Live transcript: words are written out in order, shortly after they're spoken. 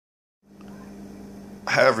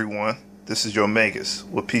Hi everyone, this is your Megas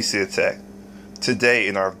with PC Attack. Today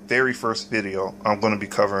in our very first video, I'm going to be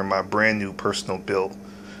covering my brand new personal build,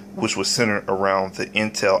 which was centered around the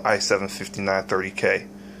Intel i7-5930K.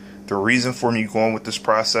 The reason for me going with this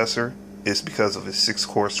processor is because of its 6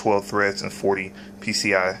 cores, 12 threads, and 40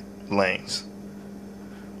 PCI lanes.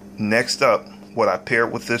 Next up, what I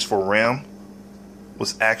paired with this for RAM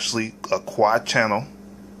was actually a quad channel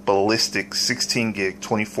ballistic 16 gig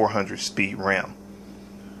 2400 speed RAM.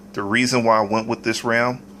 The reason why I went with this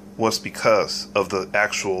RAM was because of the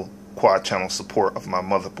actual quad channel support of my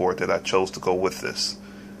motherboard that I chose to go with this.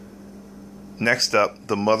 Next up,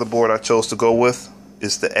 the motherboard I chose to go with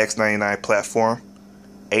is the x99 platform,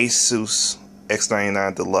 Asus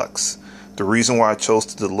x99 Deluxe. The reason why I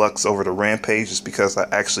chose the Deluxe over the Rampage is because I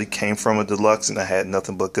actually came from a Deluxe and I had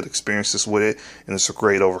nothing but good experiences with it, and it's a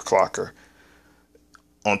great overclocker.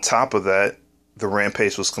 On top of that, the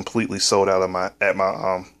Rampage was completely sold out at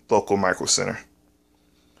my local micro center.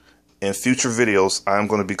 In future videos, I'm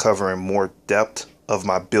going to be covering more depth of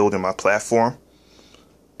my build and my platform,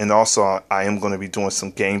 and also I am going to be doing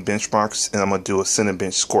some game benchmarks, and I'm going to do a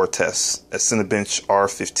Cinebench score test at Cinebench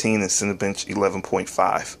R15 and Cinebench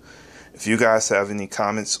 11.5. If you guys have any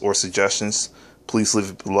comments or suggestions, please leave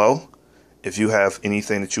it below. If you have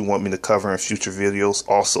anything that you want me to cover in future videos,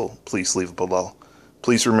 also please leave it below.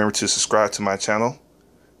 Please remember to subscribe to my channel,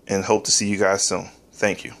 and hope to see you guys soon.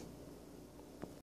 Thank you.